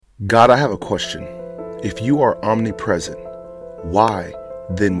God, I have a question. If you are omnipresent, why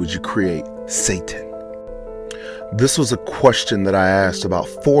then would you create Satan? This was a question that I asked about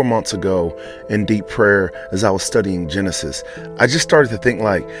 4 months ago in deep prayer as I was studying Genesis. I just started to think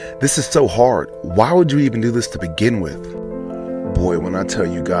this is so hard. Why would you even do this to begin with? Boy, when I tell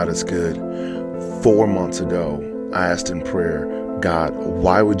you God is good, 4 months ago, I asked in prayer, God,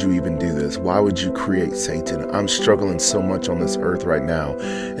 why would you even do this? Why would you create Satan? I'm struggling so much on this earth right now,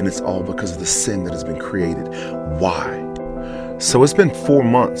 and it's all because of the sin that has been created. Why? So it's been 4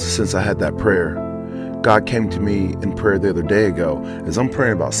 months since I had that prayer. God came to me in prayer the other day ago as I'm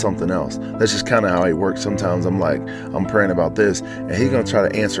praying about something else. That's just kind of how he works. Sometimes I'm praying about this, and he's going to try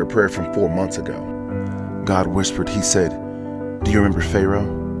to answer a prayer from 4 months ago. God whispered, he said, do you remember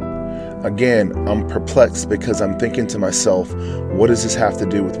Pharaoh? Again, I'm perplexed because I'm thinking to myself, what does this have to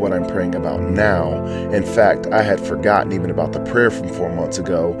do with what I'm praying about now? In fact, I had forgotten even about the prayer from 4 months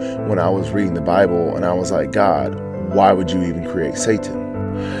ago when I was reading the Bible, and I was like, God, why would you even create Satan?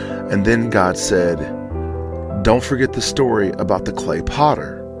 And then God said, don't forget the story about the clay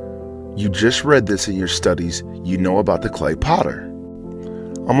potter. You just read this in your studies. You know about the clay potter.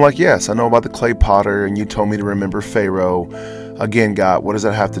 I'm like, yes, I know about the clay potter, and you told me to remember Pharaoh. Again, God, what does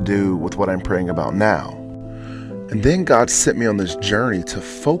that have to do with what I'm praying about now? And then God sent me on this journey to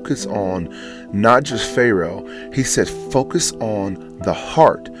focus on not just Pharaoh. He said, focus on the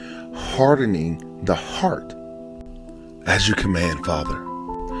heart, hardening the heart. As you command, Father.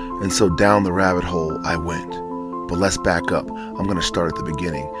 And so down the rabbit hole I went. But let's back up. I'm going to start at the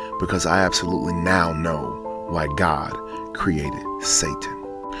beginning because I absolutely now know why God created Satan.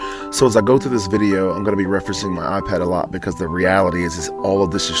 So as I go through this video, I'm going to be referencing my iPad a lot because the reality is all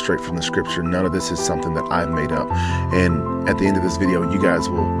of this is straight from the scripture. None of this is something that I've made up. And at the end of this video, you guys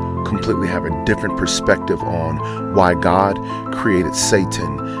will completely have a different perspective on why God created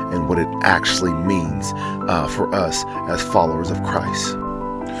Satan and what it actually means for us as followers of Christ.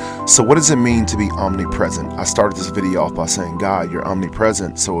 So what does it mean to be omnipresent? I started this video off by saying, God, you're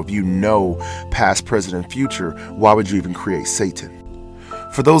omnipresent. So if you know past, present, and future, why would you even create Satan?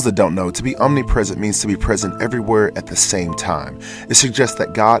 For those that don't know, to be omnipresent means to be present everywhere at the same time. It suggests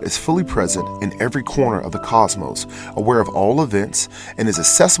that God is fully present in every corner of the cosmos, aware of all events, and is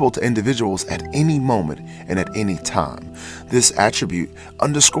accessible to individuals at any moment and at any time. This attribute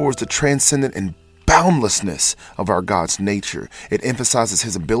underscores the transcendent and boundlessness of our God's nature. It emphasizes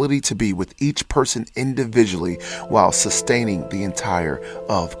his ability to be with each person individually while sustaining the entire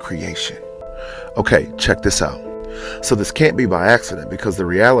of creation. Okay, check this out. So this can't be by accident because the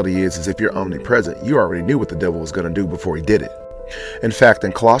reality is if you're omnipresent, you already knew what the devil was going to do before he did it. In fact,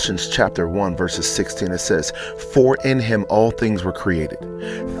 in Colossians chapter 1, verses 16, it says, for in him all things were created,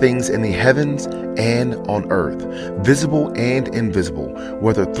 things in the heavens and on earth, visible and invisible,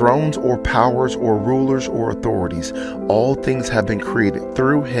 whether thrones or powers or rulers or authorities, all things have been created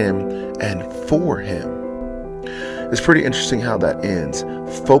through him and for him. It's pretty interesting how that ends.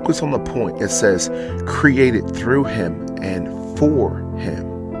 Focus on the point. It says, created through him and for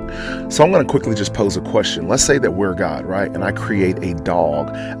him. So I'm going to quickly just pose a question. Let's say that we're God, right? And I create a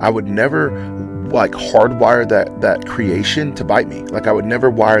dog. I would never hardwire that creation to bite me. I would never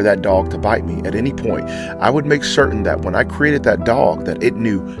wire that dog to bite me at any point. I would make certain that when I created that dog, that it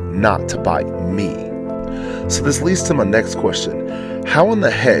knew not to bite me. So this leads to my next question. How in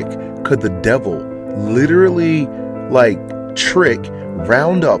the heck could the devil literally trick,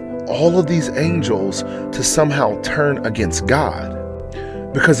 round up all of these angels to somehow turn against God?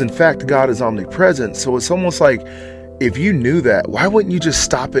 Because in fact, God is omnipresent. So it's almost like if you knew that, why wouldn't you just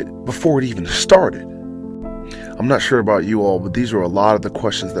stop it before it even started? I'm not sure about you all, but these are a lot of the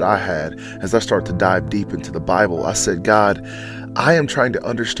questions that I had as I start to dive deep into the Bible. I said, God, I am trying to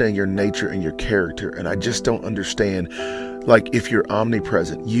understand your nature and your character, and I just don't understand. If you're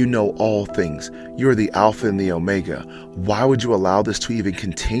omnipresent, you know all things. You're the Alpha and the Omega. Why would you allow this to even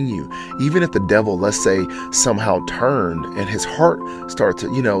continue? Even if the devil, let's say, somehow turned and his heart started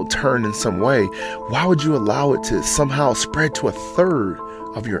to, turn in some way, why would you allow it to somehow spread to a third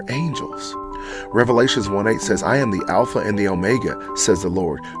of your angels? Revelations 1:8 says, I am the Alpha and the Omega, says the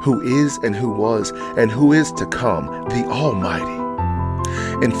Lord, who is and who was and who is to come, the Almighty.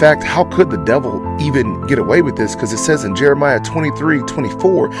 In fact, how could the devil even get away with this? Because it says in Jeremiah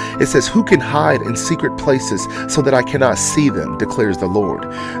 23:24, it says, who can hide in secret places so that I cannot see them, declares the Lord.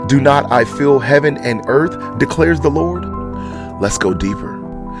 Do not I fill heaven and earth, declares the Lord? Let's go deeper.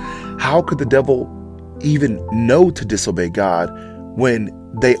 How could the devil even know to disobey God when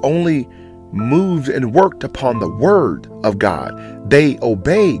they only moved and worked upon the word of God? They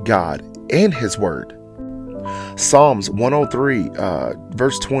obey God and his word. Psalms 103,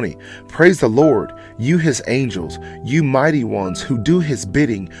 verse 20. Praise the Lord, you his angels, you mighty ones who do his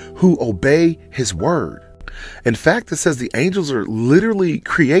bidding, who obey his word. In fact, it says the angels are literally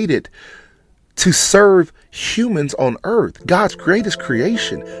created to serve humans on earth, God's greatest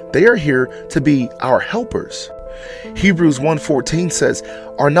creation. They are here to be our helpers. Hebrews 1:14 says,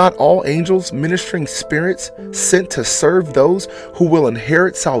 are not all angels ministering spirits sent to serve those who will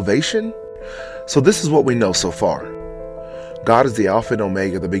inherit salvation? So this is what we know so far. God is the Alpha and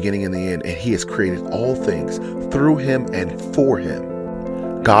Omega, the beginning and the end, and he has created all things through him and for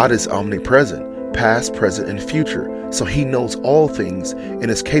him. God is omnipresent, past, present, and future. So he knows all things and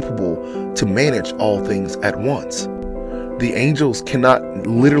is capable to manage all things at once. The angels cannot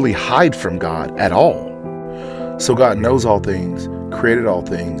literally hide from God at all. So God knows all things, created all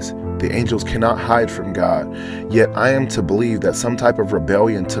things. The angels cannot hide from God. Yet I am to believe that some type of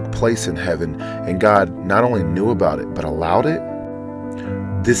rebellion took place in heaven, and God not only knew about it, but allowed it.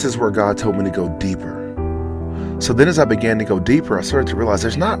 This is where God told me to go deeper. So then as I began to go deeper, I started to realize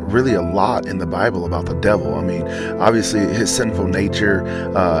there's not really a lot in the Bible about the devil. I mean, obviously his sinful nature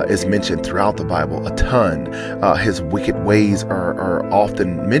is mentioned throughout the Bible a ton. His wicked ways are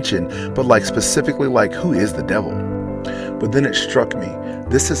often mentioned, but like specifically like who is the devil? But then it struck me,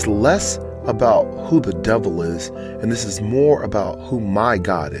 this is less about who the devil is, and this is more about who my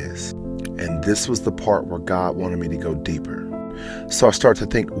God is. And this was the part where God wanted me to go deeper. So I started to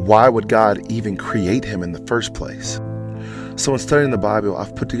think, why would God even create him in the first place? So in studying the Bible,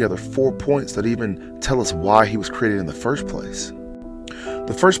 I've put together 4 points that even tell us why he was created in the first place.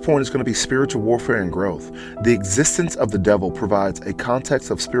 The first point is going to be spiritual warfare and growth. The existence of the devil provides a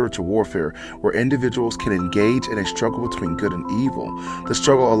context of spiritual warfare where individuals can engage in a struggle between good and evil. The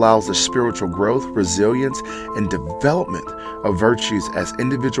struggle allows the spiritual growth, resilience, and development of virtues as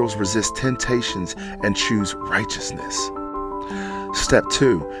individuals resist temptations and choose righteousness. Step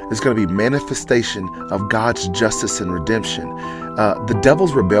 2 is going to be manifestation of God's justice and redemption. The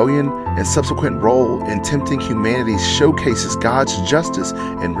devil's rebellion and subsequent role in tempting humanity showcases God's justice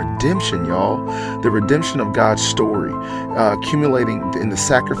and redemption, y'all. The redemption of God's story, accumulating in the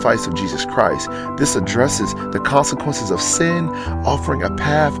sacrifice of Jesus Christ. This addresses the consequences of sin, offering a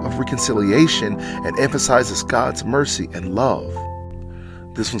path of reconciliation, and emphasizes God's mercy and love.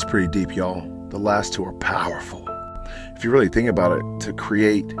 This one's pretty deep, y'all. The last two are powerful. If you really think about it, to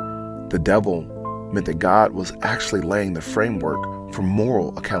create the devil meant that God was actually laying the framework for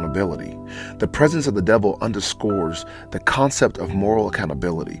moral accountability. The presence of the devil underscores the concept of moral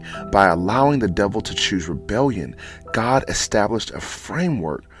accountability. By allowing the devil to choose rebellion, God established a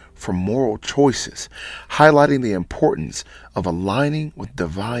framework for moral choices, highlighting the importance of aligning with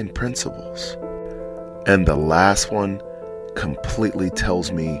divine principles. And the last one completely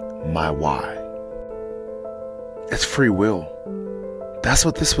tells me my why. It's free will. That's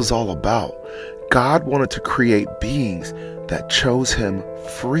what this was all about. God wanted to create beings that chose him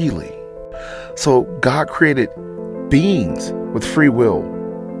freely. So God created beings with free will,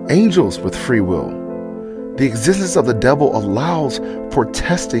 angels with free will. The existence of the devil allows for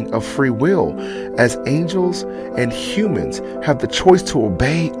testing of free will, as angels and humans have the choice to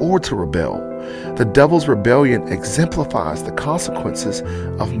obey or to rebel. The devil's rebellion exemplifies the consequences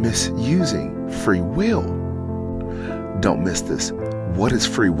of misusing free will. Don't miss this. What is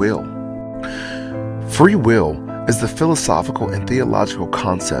free will? Free will is the philosophical and theological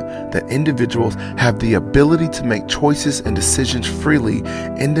concept that individuals have the ability to make choices and decisions freely,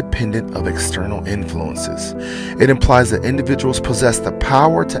 independent of external influences. It implies that individuals possess the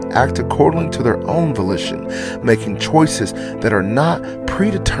power to act according to their own volition, making choices that are not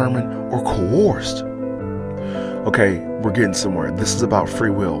predetermined or coerced. Okay, we're getting somewhere. This is about free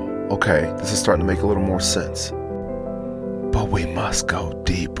will. Okay, this is starting to make a little more sense. But we must go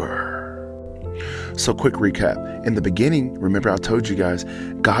deeper. So quick recap. In the beginning, remember I told you guys,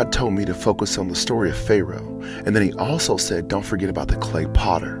 God told me to focus on the story of Pharaoh. And then he also said, don't forget about the clay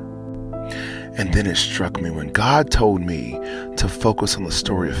potter. And then it struck me when God told me to focus on the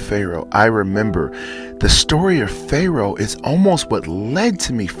story of Pharaoh. I remember the story of Pharaoh is almost what led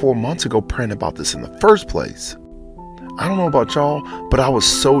to me 4 months ago praying about this in the first place. I don't know about y'all, but I was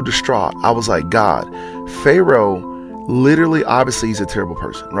so distraught. I was like, God, Pharaoh, literally, obviously, he's a terrible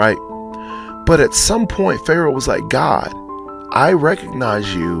person, right? But at some point, Pharaoh was like, God, I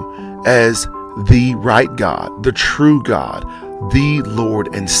recognize you as the right God, the true God, the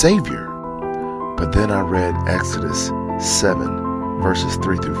Lord and Savior. But then I read Exodus 7, verses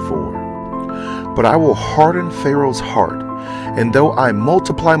 3 through 4. But I will harden Pharaoh's heart, and though I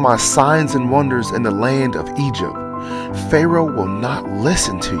multiply my signs and wonders in the land of Egypt, Pharaoh will not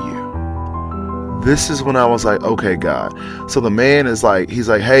listen to you. This is when I was like, okay, God. So the man is like, he's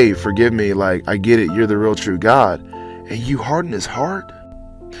like, hey, forgive me. Like, I get it. You're the real true God. And you hardened his heart.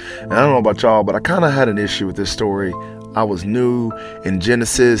 And I don't know about y'all, but I kind of had an issue with this story. I was new in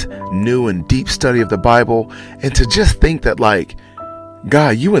Genesis, new in deep study of the Bible. And to just think that, like,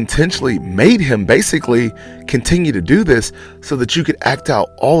 God, you intentionally made him basically continue to do this so that you could act out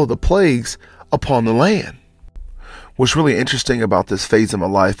all of the plagues upon the land. What's really interesting about this phase of my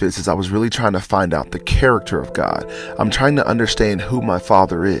life is I was really trying to find out the character of God. I'm trying to understand who my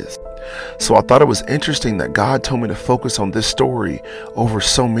Father is. So I thought it was interesting that God told me to focus on this story over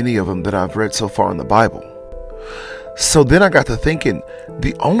so many of them that I've read so far in the Bible. So then I got to thinking,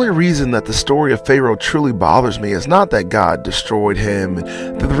 the only reason that the story of Pharaoh truly bothers me is not that God destroyed him.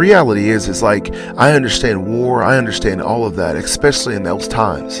 The reality is like, I understand war, I understand all of that, especially in those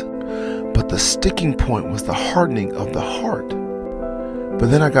times. But the sticking point was the hardening of the heart.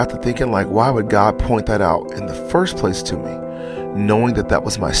 But then I got to thinking, like, why would God point that out in the first place to me, knowing that that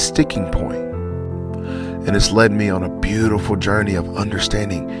was my sticking point? And it's led me on a beautiful journey of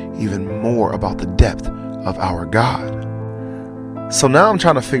understanding even more about the depth of our God. So now I'm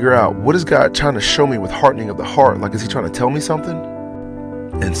trying to figure out, what is God trying to show me with hardening of the heart? Like, is he trying to tell me something?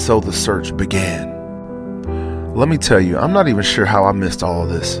 And so the search began. Let me tell you, I'm not even sure how I missed all of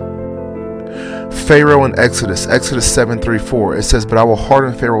this. Pharaoh in Exodus 7:3-4, it says, but I will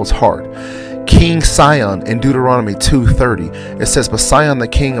harden Pharaoh's heart. King Sihon in Deuteronomy 2:30, it says, but Sihon the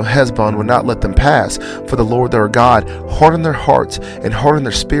king of Heshbon would not let them pass, for the Lord their God hardened their hearts and hardened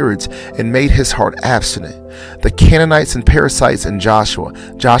their spirits and made his heart abstinent. The Canaanites and Perizzites in Joshua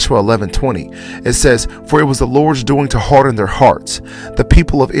 11:20, it says, for it was the Lord's doing to harden their hearts. The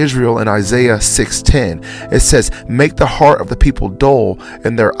people of Israel in Isaiah 6:10, it says, make the heart of the people dull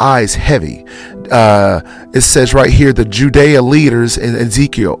and their eyes heavy. It says right here, the Judea leaders in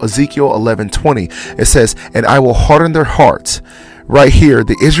Ezekiel 11:20, it says, and I will harden their hearts. Right here,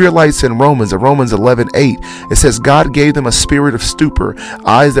 the Israelites in Romans 11:8, it says, God gave them a spirit of stupor,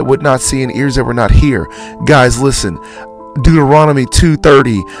 eyes that would not see and ears that would not hear. Guys, listen. Deuteronomy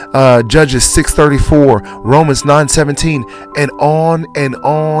 2:30, Judges 6:34, Romans 9:17, and on and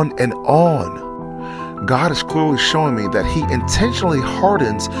on and on. God is clearly showing me that he intentionally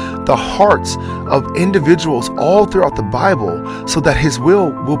hardens the hearts of individuals all throughout the Bible so that his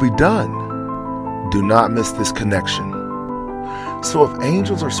will be done. Do not miss this connection. So if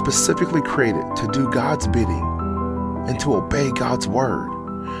angels are specifically created to do God's bidding and to obey God's word,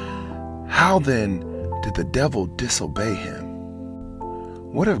 how then did the devil disobey him?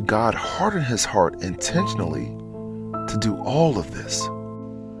 What if God hardened his heart intentionally to do all of this?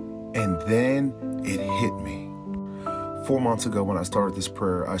 And then it hit me. 4 months ago when I started this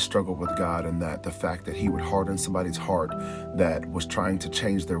prayer, I struggled with God and that the fact that he would harden somebody's heart that was trying to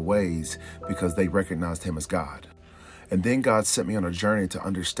change their ways because they recognized him as God. And then God sent me on a journey to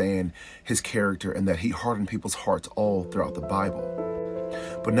understand his character and that he hardened people's hearts all throughout the Bible.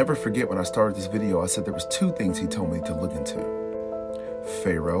 But never forget, when I started this video, I said there was 2 things he told me to look into.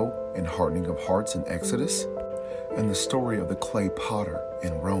 Pharaoh and hardening of hearts in Exodus, and the story of the clay potter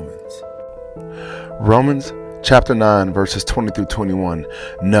in Romans. Romans chapter 9, verses 20-21.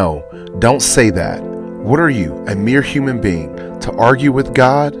 No, don't say that. What are you, a mere human being, to argue with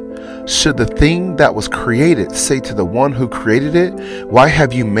God? Should the thing that was created say to the one who created it, why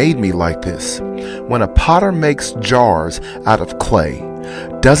have you made me like this? When a potter makes jars out of clay,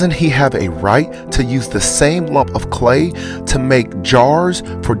 doesn't he have a right to use the same lump of clay to make jars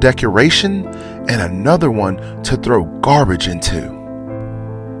for decoration and another one to throw garbage into?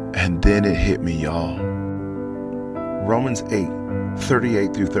 And then it hit me, y'all. Romans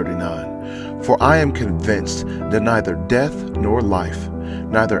 8:38-39. For I am convinced that neither death nor life,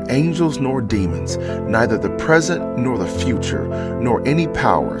 neither angels nor demons, neither the present nor the future, nor any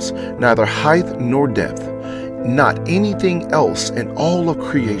powers, neither height nor depth, not anything else in all of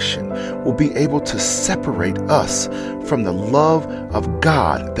creation will be able to separate us from the love of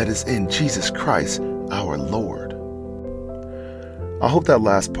God that is in Jesus Christ, our Lord. I hope that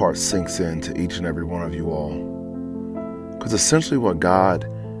last part sinks into each and every one of you all. Because essentially what God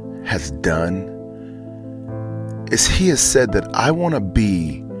has done is he has said that I want to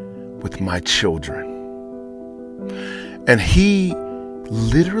be with my children. And he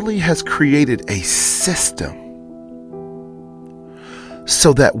literally has created a system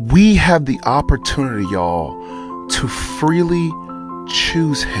so that we have the opportunity, y'all, to freely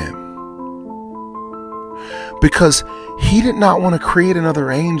choose him. Because he did not want to create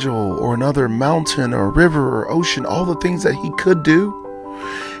another angel or another mountain or river or ocean, all the things that he could do.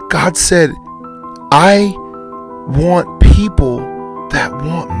 God said, I want people that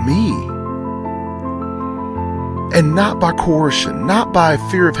want me. and not by coercion, not by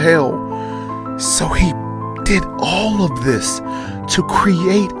fear of hell. So he did all of this to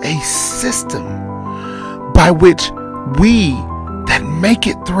create a system by which we that make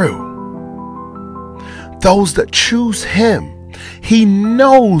it through, those that choose him, he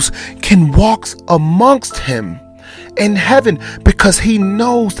knows can walk amongst him in heaven because he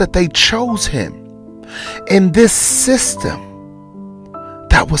knows that they chose him. In this system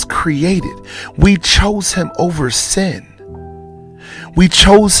that was created, we chose him over sin. We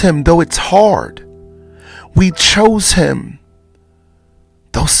chose him though it's hard. We chose him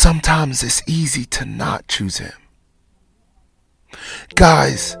though sometimes it's easy to not choose him.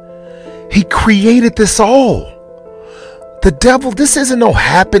 Guys, he created this all. The devil, this isn't no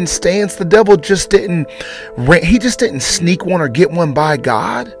happenstance. The devil just didn't sneak one or get one by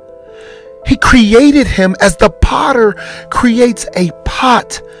God. He created him as the potter creates a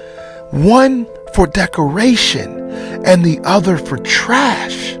pot, one for decoration and the other for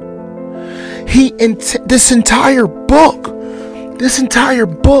trash. This entire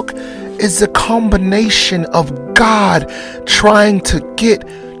book is a combination of God trying to get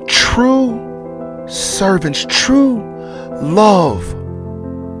true servants, true love.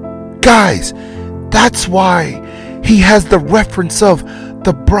 Guys, that's why he has the reference of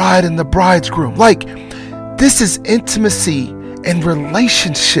the bride and the bridegroom. Like, this is intimacy and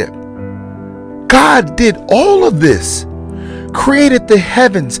relationship. God did all of this, created the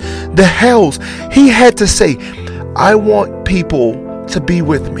heavens, the hells. He had to say, I want people to be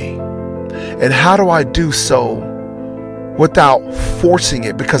with me. And how do I do so without forcing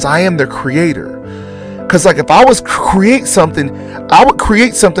it? Because I am the creator. Because like if I was create something, I would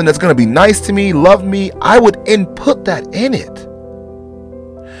create something that's going to be nice to me, love me. I would input that in it.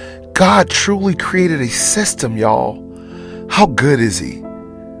 God truly created a system, y'all. How good is he?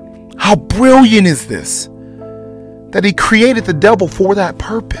 How brilliant is this? That he created the devil for that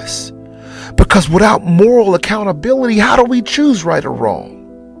purpose. Because without moral accountability, how do we choose right or wrong?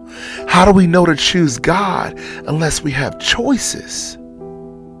 How do we know to choose God unless we have choices?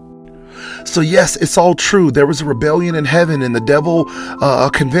 So yes, it's all true. There was a rebellion in heaven and the devil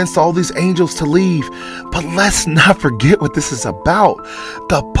convinced all these angels to leave. But let's not forget what this is about.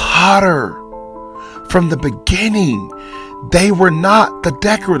 The potter, from the beginning, they were not the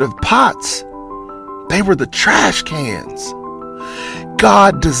decorative pots. They were the trash cans.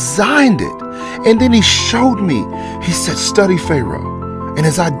 God designed it. And then he showed me. He said, study Pharaoh. And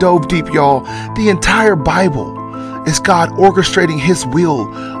as I dove deep, y'all, the entire Bible is God orchestrating his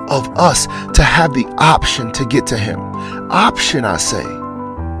will of us to have the option to get to him. Option, I say,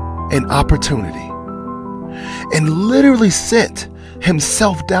 an opportunity. And literally sent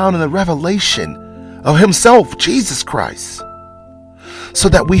himself down in the revelation of himself, Jesus Christ, so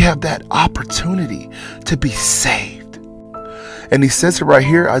that we have that opportunity to be saved. And he says it right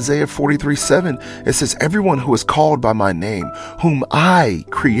here, Isaiah 43:7. It says, everyone who is called by my name, whom I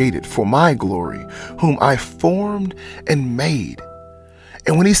created for my glory, whom I formed and made.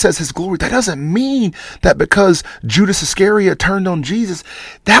 And when he says his glory, that doesn't mean that because Judas Iscariot turned on Jesus,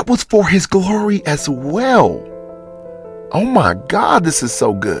 that was for his glory as well. Oh my God, this is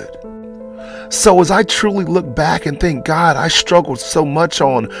so good. So as I truly look back and think, God, I struggled so much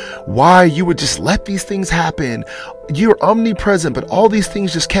on why you would just let these things happen. You're omnipresent, but all these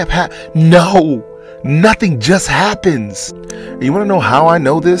things just kept happening. No, nothing just happens. And you want to know how I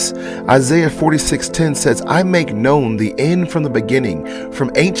know this? Isaiah 46:10 says, I make known the end from the beginning, from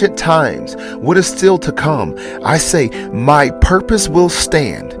ancient times, what is still to come. I say, my purpose will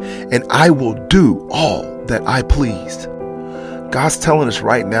stand, and I will do all that I pleased. God's telling us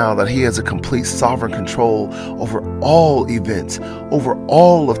right now that he has a complete sovereign control over all events, over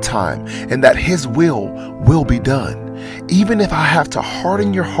all of time, and that his will be done. Even if I have to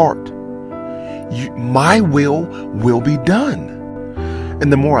harden your heart, my will be done.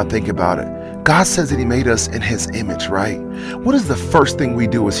 And the more I think about it, God says that he made us in his image, right? What is the first thing we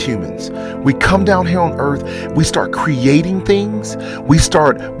do as humans? We come down here on earth, we start creating things, we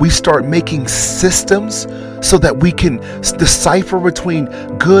start making systems so that we can decipher between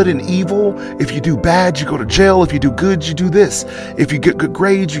good and evil. If you do bad, you go to jail. If you do good, you do this. If you get good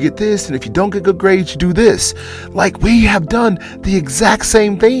grades, you get this. And if you don't get good grades, you do this. Like, we have done the exact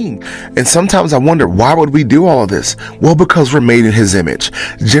same thing. And sometimes I wonder, why would we do all of this? Well, because we're made in his image.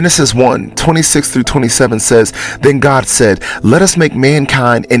 Genesis 1:26-27 says, then God said, let us make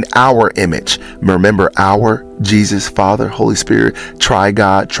mankind in our image. Remember, our, Jesus, Father, Holy Spirit,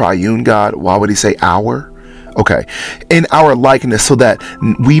 tri-God, triune God. Why would he say our? Okay, in our likeness, so that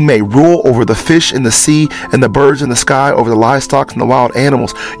we may rule over the fish in the sea and the birds in the sky, over the livestock and the wild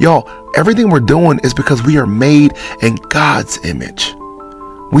animals. Y'all, everything we're doing is because we are made in God's image.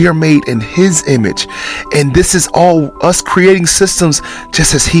 We are made in his image. And this is all us creating systems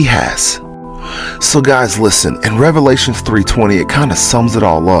just as he has. So guys, listen, in Revelation 3:20, it kind of sums it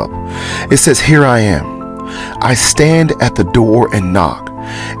all up. It says, "Here I am. I stand at the door and knock.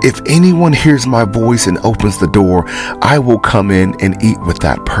 If anyone hears my voice and opens the door, I will come in and eat with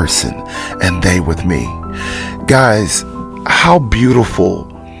that person and they with me." Guys, how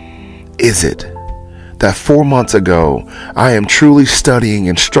beautiful is it that 4 months ago, I am truly studying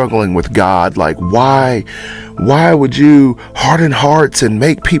and struggling with God. Like, why would you harden hearts and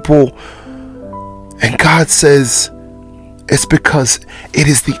make people? And God says, it's because it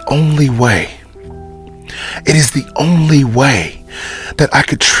is the only way. It is the only way that I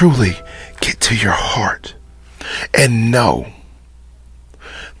could truly get to your heart and know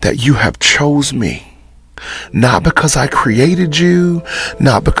that you have chose me. Not because I created you,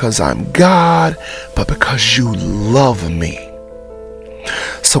 not because I'm God, but because you love me.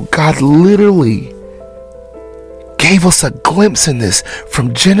 So God literally gave us a glimpse in this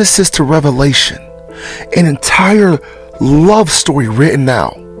from Genesis to Revelation, an entire love story written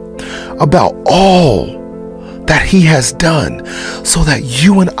out about all that he has done, so that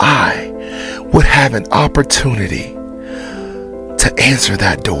you and I would have an opportunity to answer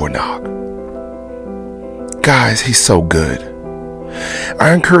that door knock. Guys, he's so good.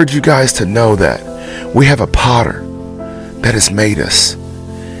 I encourage you guys to know that we have a potter that has made us,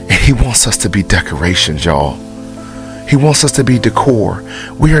 and he wants us to be decorations, y'all. He wants us to be decor.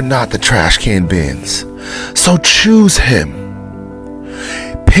 We are not the trash can bins. So choose him.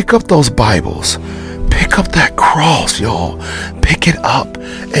 Pick up those Bibles. Pick up that cross, y'all. Pick it up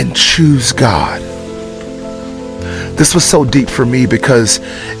and choose God. This was so deep for me because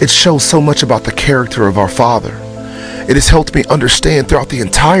it shows so much about the character of our Father. It has helped me understand throughout the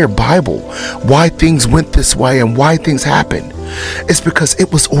entire Bible why things went this way and why things happened. It's because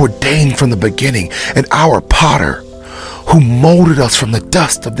it was ordained from the beginning, and our potter, who molded us from the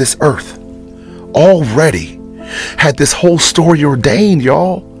dust of this earth, already had this whole story ordained,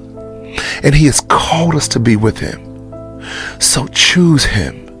 y'all. And he has called us to be with him. So choose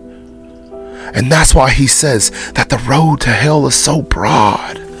him. And that's why he says that the road to hell is so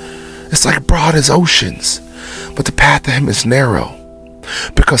broad. It's like broad as oceans, but the path to him is narrow,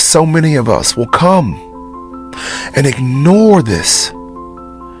 because so many of us will come and ignore this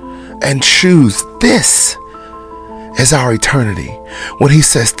and choose this as our eternity, when he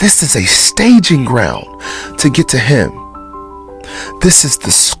says this is a staging ground to get to him. This is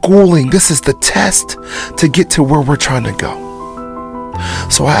the schooling, this is the test to get to where we're trying to go.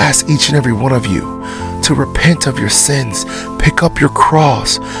 So I ask each and every one of you to repent of your sins, pick up your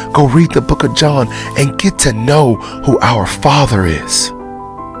cross, go read the book of John, and get to know who our Father is.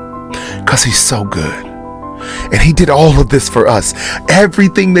 Because he's so good. And he did all of this for us.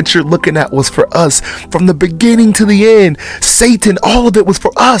 Everything that you're looking at was for us. From the beginning to the end, Satan, all of it was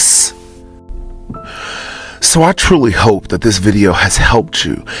for us. So I truly hope that this video has helped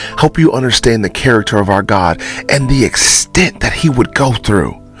you, help you understand the character of our God and the extent that he would go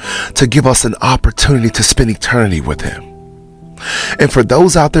through to give us an opportunity to spend eternity with him. And for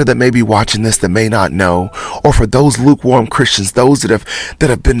those out there that may be watching this that may not know, or for those lukewarm Christians, those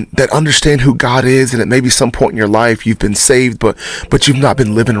that understand who God is, and at maybe some point in your life you've been saved, but you've not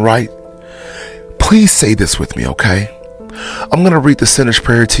been living right, please say this with me, okay? I'm going to read the sinner's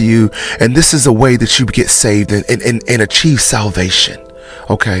prayer to you, and this is a way that you get saved and achieve salvation,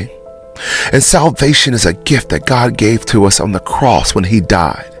 okay? And salvation is a gift that God gave to us on the cross when he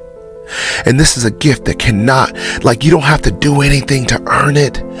died. And this is a gift that cannot, like, you don't have to do anything to earn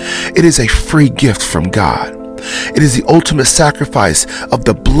it. It is a free gift from God. It is the ultimate sacrifice of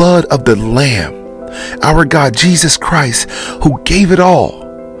the blood of the Lamb, our God, Jesus Christ, who gave it all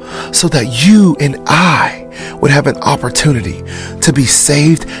so that you and I would have an opportunity to be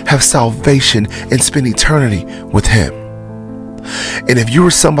saved, have salvation, and spend eternity with him. And if you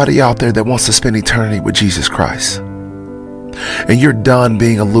are somebody out there that wants to spend eternity with Jesus Christ, and you're done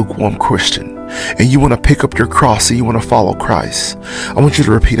being a lukewarm Christian, and you want to pick up your cross and you want to follow Christ, I want you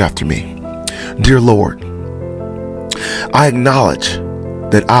to repeat after me. Dear Lord, I acknowledge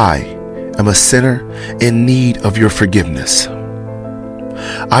that I am a sinner in need of your forgiveness.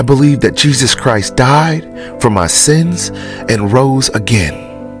 I believe that Jesus Christ died for my sins and rose again.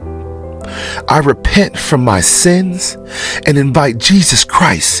 I repent from my sins and invite Jesus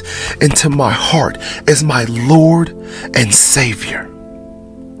Christ into my heart as my Lord and Savior.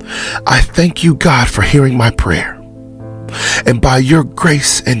 I thank you, God, for hearing my prayer. And by your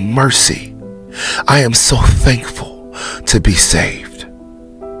grace and mercy, I am so thankful to be saved.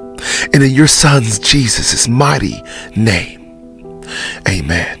 And in your Son's Jesus' mighty name,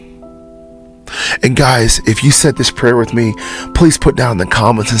 amen. And guys, if you said this prayer with me, please put down in the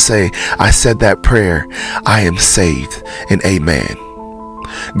comments and say, I said that prayer, I am saved, and amen.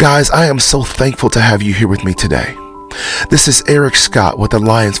 Guys, I am so thankful to have you here with me today. This is Eric Scott with the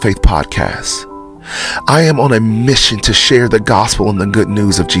Lions Faith Podcast. I am on a mission to share the gospel and the good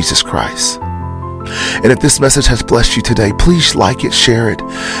news of Jesus Christ. And if this message has blessed you today, please like it, share it,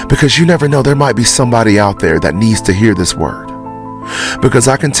 because you never know, there might be somebody out there that needs to hear this word. Because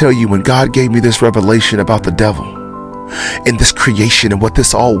I can tell you, when God gave me this revelation about the devil and this creation and what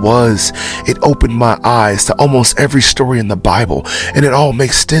this all was, it opened my eyes to almost every story in the Bible. And it all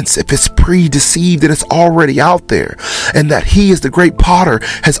makes sense. If it's pre-deceived and it's already out there, and that he is the great potter,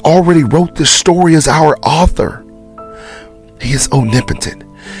 has already wrote this story as our author. He is omnipotent.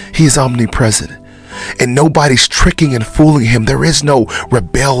 He is omnipresent. And nobody's tricking and fooling him. There is no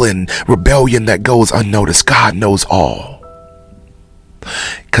rebellion that goes unnoticed. God knows all,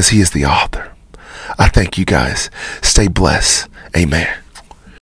 because he is the author. I thank you guys. Stay blessed. Amen.